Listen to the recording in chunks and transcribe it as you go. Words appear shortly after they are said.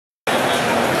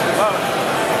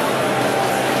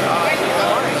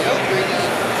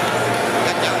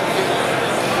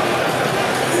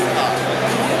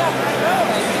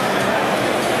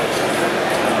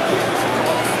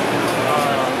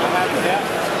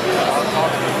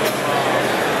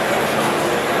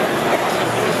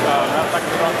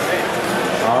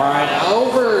All right,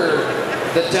 over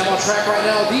the demo track right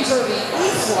now. These are the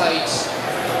E-Flight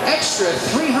Extra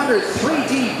 300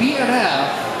 3D BNF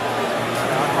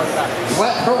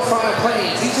flat profile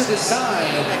planes. These are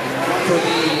designed for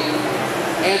the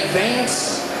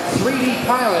advanced 3D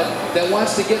pilot that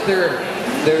wants to get their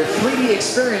 3D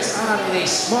experience on in a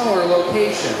smaller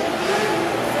location.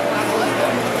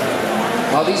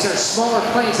 While these are smaller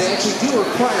planes, they actually do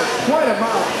require quite a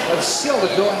amount of skill to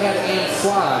go ahead and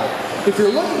fly. If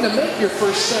you're looking to make your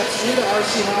first steps into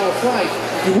RC model flight,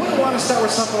 you wouldn't want to start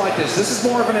with something like this. This is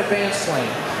more of an advanced plane.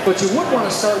 But you would want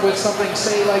to start with something,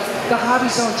 say, like the Hobby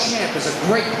Zone Champ is a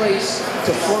great place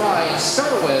to fly and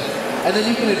start with, and then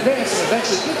you can advance and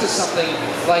eventually get to something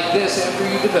like this after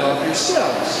you develop your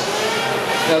skills.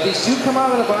 Now these do come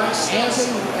out of the box as a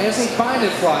bind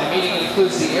and fly, meaning it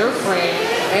includes the airframe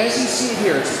as you see it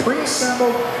here. It's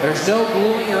pre-assembled, there's no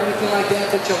gluing or anything like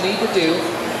that you'll need to do.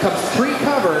 Comes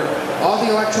pre-covered, all the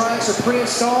electronics are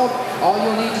pre-installed. All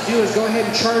you'll need to do is go ahead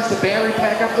and charge the battery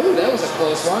pack up. Ooh, that was a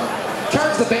close one.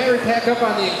 Charge the battery pack up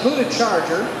on the included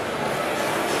charger.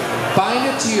 Bind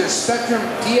it to your Spectrum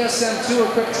DSM-2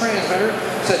 equipped transmitter,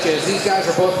 such as these guys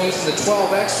are both using the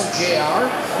 12X from JR.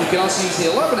 You can also use the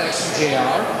 11X from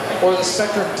JR, or the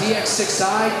Spectrum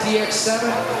DX6i,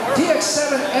 DX7,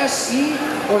 DX7SE,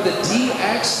 or the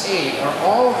DX8 are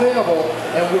all available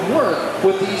and would work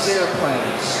with these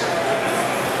airplanes.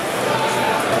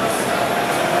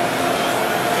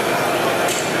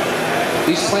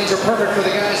 These planes are perfect for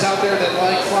the guys out there that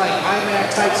like flying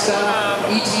IMAC type stuff,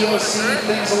 ETOC,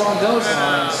 things along those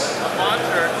lines.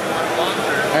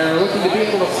 And are looking to be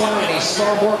able to fly in a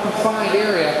small, more confined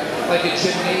area like a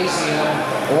gymnasium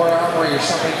or an armory or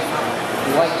something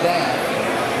like that.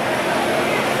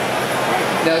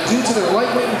 Now, due to their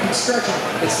lightweight and construction,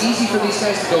 it's easy for these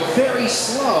guys to go very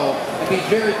slow and be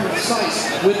very precise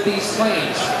with these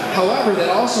planes. However, that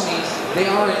also means they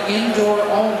are an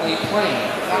indoor-only plane.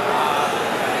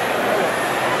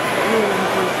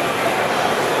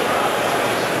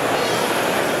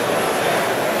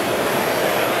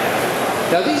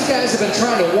 Now these guys have been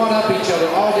trying to one-up each other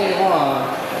all day long.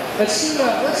 Let's see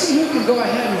who can go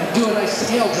ahead and do a nice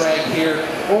tail drag here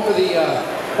over the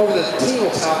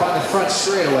tabletop on the front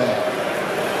straightaway.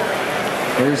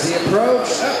 Here's the approach,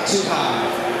 up too high.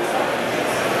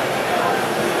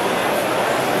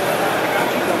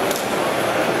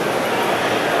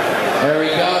 There we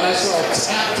go, nice little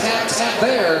tap, tap, tap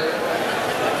there.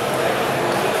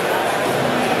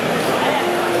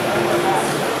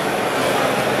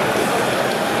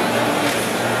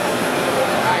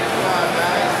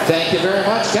 Thank you very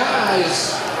much,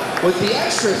 guys. With the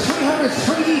extra 300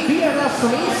 3D BNF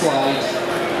from E-Flight.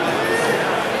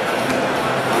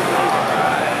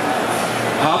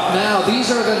 Up now, these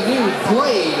are the new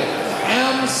Blade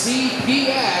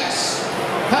MCPX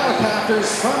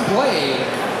helicopters from Blade.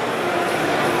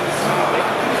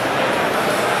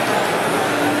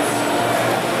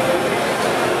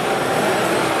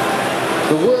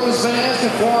 The world has been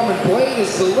asking for them, and Blade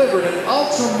has delivered an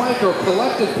ultra-micro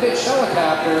collective pitch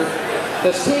helicopter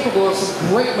that's capable of some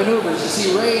great maneuvers. You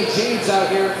see Ray and James out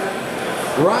here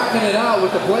rocking it out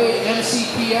with the Blade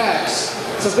MCPX.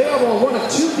 It's available in one of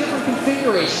two different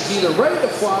configurations, either ready to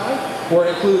fly, where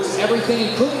it includes everything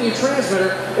including your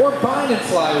transmitter, or bind and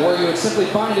fly, where you would simply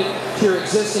bind it to your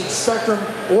existing Spectrum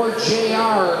or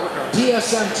JR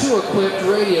DSM-2 equipped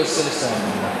radio system.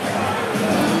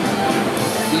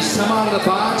 These come out of the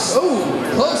box. Oh,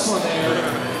 close one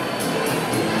there.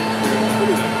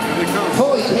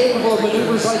 Fully capable of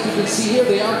maneuvers like you can see here.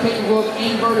 They are capable of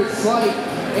inverted flight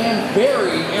and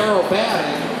very aerobatic.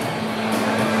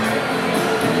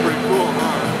 Pretty cool,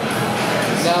 huh?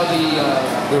 Now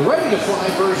the ready-to-fly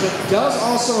version does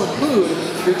also include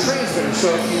your transmitter.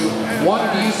 So if you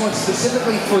wanted to use one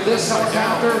specifically for this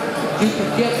helicopter, you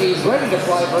can get a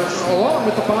ready-to-fly version along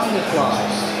with the bind and fly.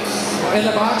 In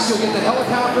the box, you'll get the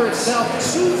helicopter itself,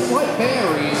 2 flight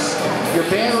batteries, your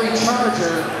battery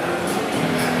charger,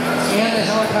 and the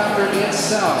helicopter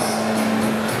itself.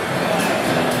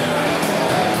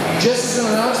 Just as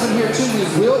an announcement here too, we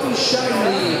will be shutting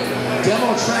the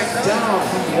demo track down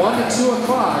from 1 to 2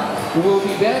 o'clock. We will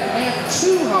be back at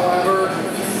 2, however,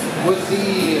 with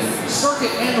the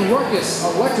Circuit and Ruckus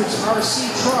electric RC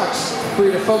trucks for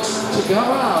you folks to come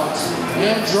out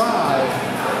and drive.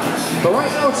 But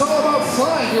right now it's all about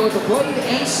flying here with the Blade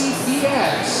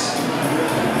MCPX.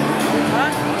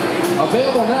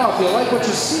 Available now if you like what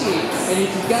you see, and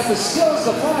if you've got the skills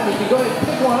to fly, you can go ahead and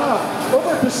pick one up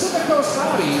over at Pacific Coast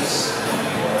Hobbies.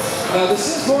 Now this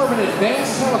is more of an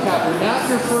advanced helicopter, not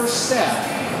your first step.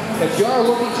 If you are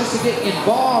looking just to get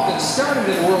involved and started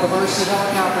in the world of RC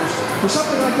helicopters, for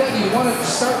something like that, you want to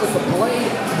start with the Blade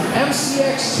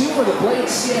MCX2 or the Blade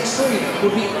CX3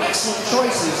 would be excellent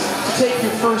choices to take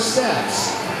your first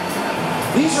steps.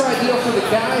 These are ideal for the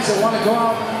guys that want to go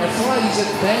out and fly these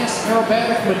advanced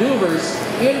aerobatic maneuvers,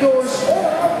 indoors or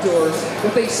outdoors,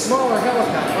 with a smaller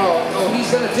helicopter. Oh, he's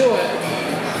going to do it.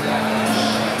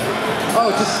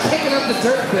 Oh, just kicking up the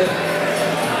dirt pit.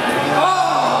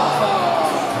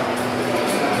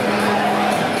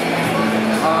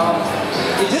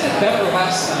 You did it better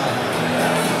last time.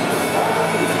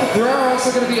 There are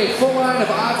also going to be a full line of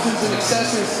options and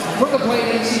accessories for the Blade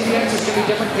MCPX. There's going to be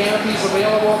different canopies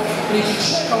available. And you can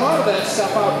check a lot of that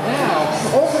stuff out now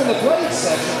over in the Blade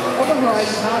section of the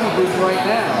Horizon Hobby booth right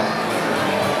now.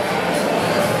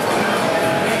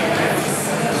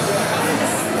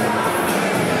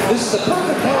 This is the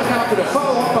perfect helicopter to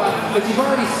follow up on if you've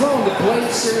already flown the Blade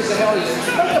series of helis,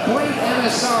 like the Blade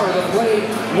MSR or the Blade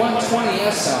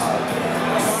 120SR.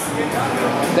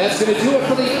 That's going to do it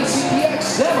for the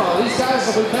MCPX demo. These guys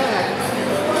will be back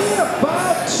in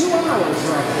about 2 hours,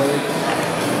 roughly.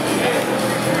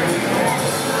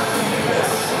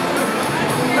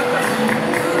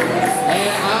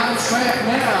 And on track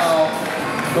now.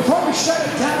 Before we shut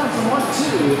it down from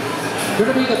 1-2,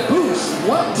 going to be the Boost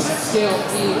 1/10 scale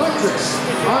Electrics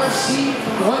RC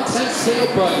 1/10 scale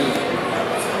buggy.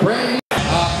 Brand new.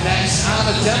 Up next on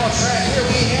the demo track here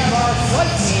we have our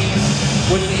flight team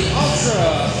with the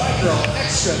Ultra Micro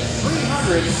Extra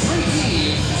 300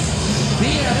 3D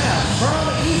BNF from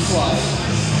E-Flight.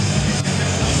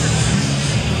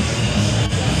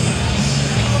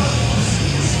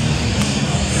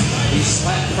 These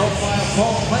flat profile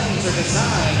foam planes are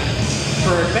designed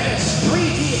for advanced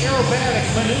 3D aerobatic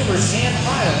maneuvers and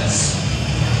pilots.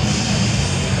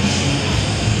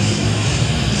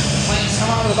 Planes come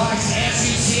out of the box as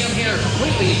you see them here,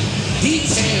 completely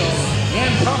detailed and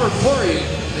covered for you.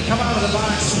 They come out of the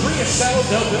box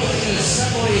pre-assembled, no building and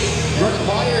assembly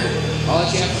required. All that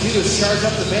you have to do is charge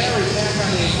up the battery pack on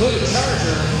the included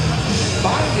charger,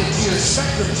 bind it to your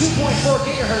Spectrum 2.4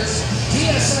 gigahertz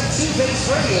DSM-2 based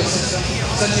radio system,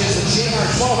 such as the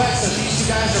JR12X that these two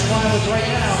guys are flying with right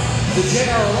now, the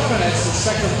JR11X, the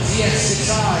Spectrum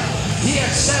DX6i,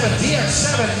 DX7,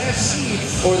 DX7 SE,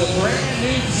 or the brand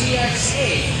new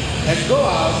DX8, and go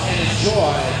out and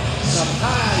enjoy some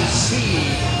high-speed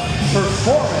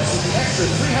performance with the extra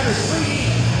 300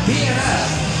 3D BNF.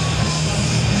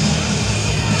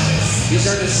 These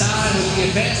are designed with the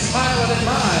advanced pilot in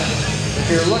mind. If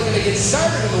you're looking to get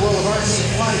started in the world of RC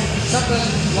flight, something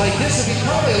like this would be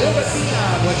probably a little bit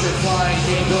beyond what your flying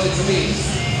capabilities would be.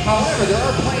 However, there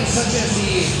are planes such as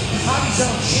the Hobby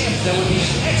Zone Champ that would be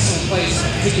an excellent place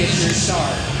to get your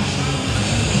start.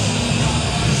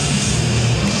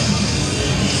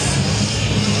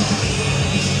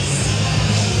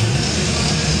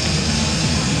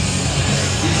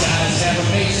 Have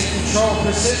amazing control,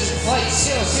 precision flight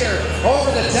skills here over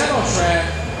the demo track.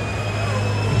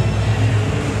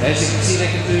 As you can see, they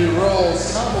can do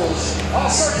rolls, tumbles, all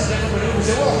sorts of different maneuvers.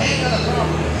 They will hang on the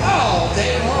pump all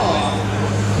day long.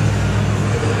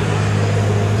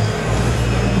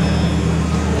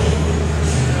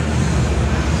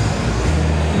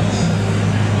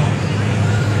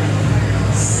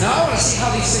 Now I want to see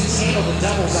how these things handle the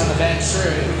doubles on the back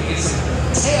straight. We can get some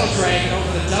tail dragging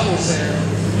over the doubles there.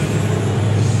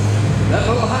 Up a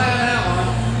little high on that one.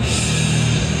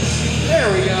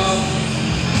 There we go.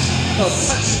 A little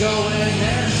touch and go landing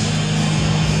there.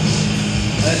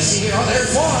 Let's see here. Oh,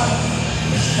 there's one.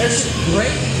 There's some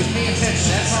great. Just pay attention.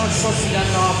 That's how it's supposed to be done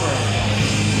in off-road.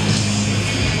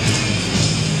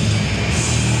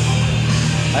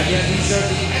 Again, these are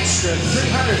the extra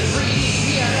 300 3D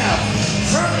BNF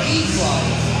from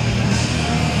E-Flight.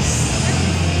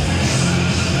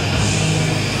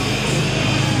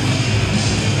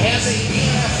 As a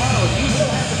BNF pilot, you will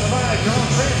have to provide your own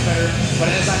transmitter, but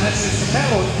as I mentioned, it's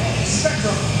compatible with any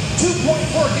Spectrum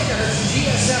 2.4 gigahertz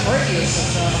GSM radio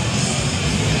system.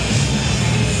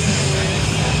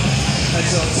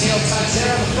 Nice little tail touch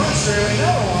there on the front straight,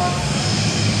 another one.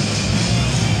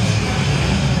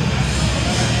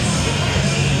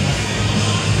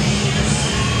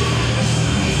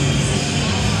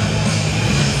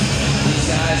 These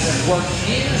guys have worked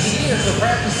years and years to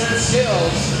practice their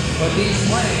skills with these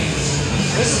planes.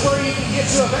 This is where you can get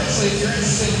to eventually if you're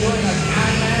interested in doing like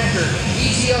IMAC or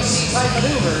ETOC type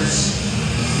maneuvers.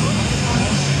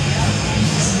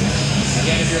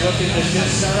 Again, if you're looking to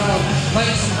just start out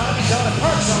playing some Hobby Zone and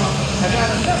Park Zone, I've got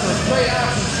a number of great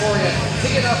options for you to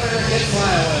get up there and get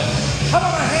flying with. How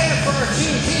about a hand for our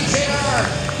two Team JR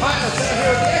pilots out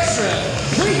here with the extra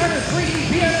 300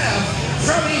 3D BNF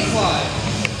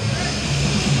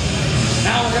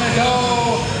we're going to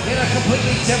go in a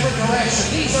completely different direction.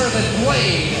 These are the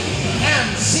Blade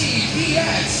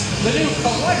MCPX, the new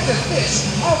collective pitch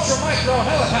ultra micro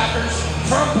helicopters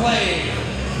from Blade.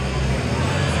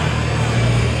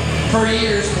 For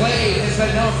years, Blade has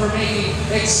been known for making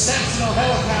exceptional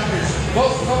helicopters,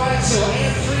 both coaxial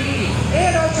and 3D,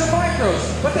 and ultra micros,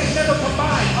 but they've never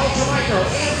combined ultra micro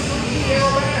and 3D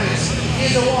aerobatics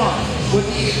into one. With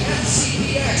the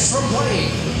MCPX from Blade,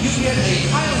 you get a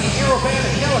highly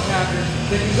aerobatic helicopter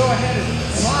that can go ahead and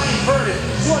fly inverted,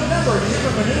 do a number of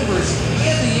different maneuvers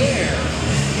in the air.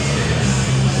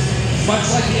 Much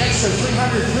like the extra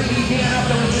 300 3D PNF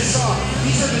that we just saw,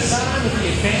 these are designed with the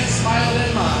advanced pilot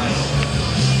in mind.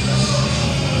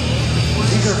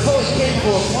 These are fully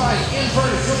capable of flying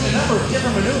inverted, doing a number of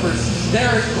different maneuvers.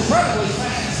 They're incredibly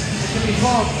fast and can be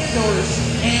flown indoors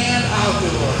and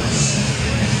outdoors.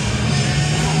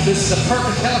 This is the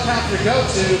perfect helicopter to go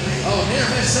to. Oh, near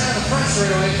miss there on the front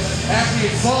straightaway. After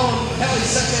you've flown helis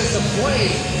such as the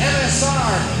Blade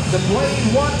MSR, the Blade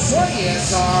 120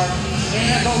 SR,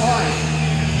 and the like.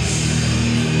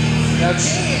 Now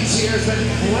James here has been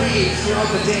great throughout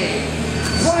the day.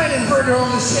 Flying inverted over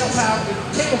the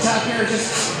tabletop here, just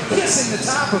kissing the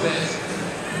top of it.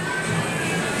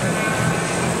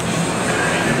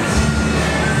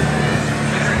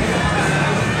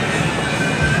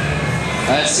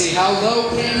 Let's see, how low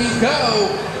can you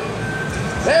go?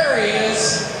 There he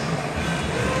is.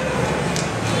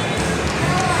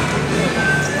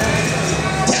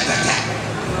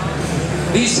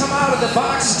 These come out of the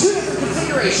box in two different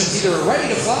configurations, either a ready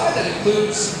to fly that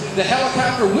includes the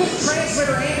helicopter with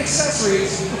transmitter and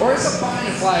accessories, or it's a bind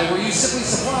and fly where you simply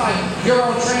supply your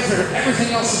own transmitter.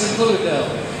 Everything else is included though.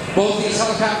 Both these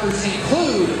helicopters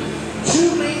include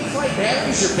two main flight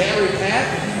batteries, your battery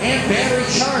pack and battery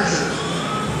charger.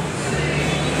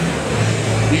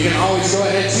 You can always go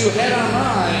ahead to head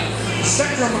online,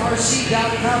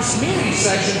 SpectrumRC.com's community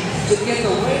section to get the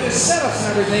latest setups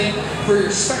and everything for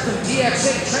your Spectrum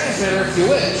DX8 transmitter if you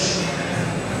wish.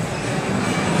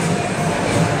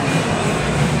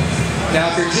 Now,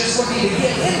 if you're just looking to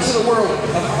get into the world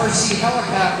of RC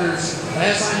helicopters,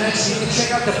 as I mentioned, you can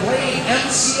check out the Blade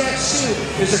MCX2.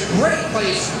 It's a great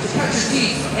place to cut your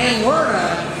teeth and learn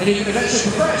on, and you can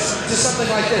eventually progress to something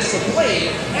like this, the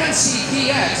Blade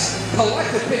MCPX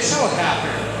collective pitch helicopter.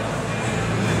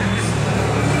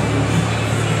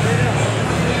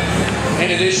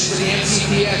 In addition to the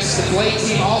MCPX, the Blade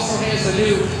team also has the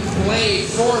new Blade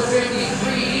 450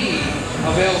 3D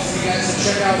available for you guys to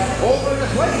check out over in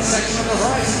the Blade section of the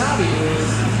Horizon Hobby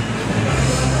booth.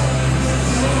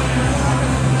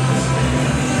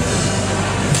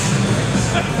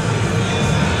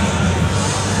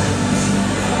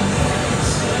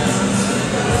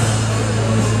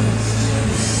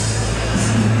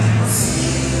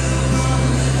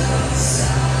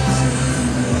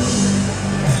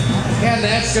 And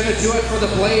that's going to do it for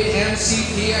the Blade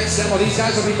MCPX demo. These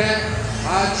guys will be back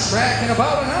on track in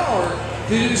about an hour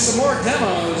to do some more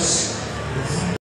demos.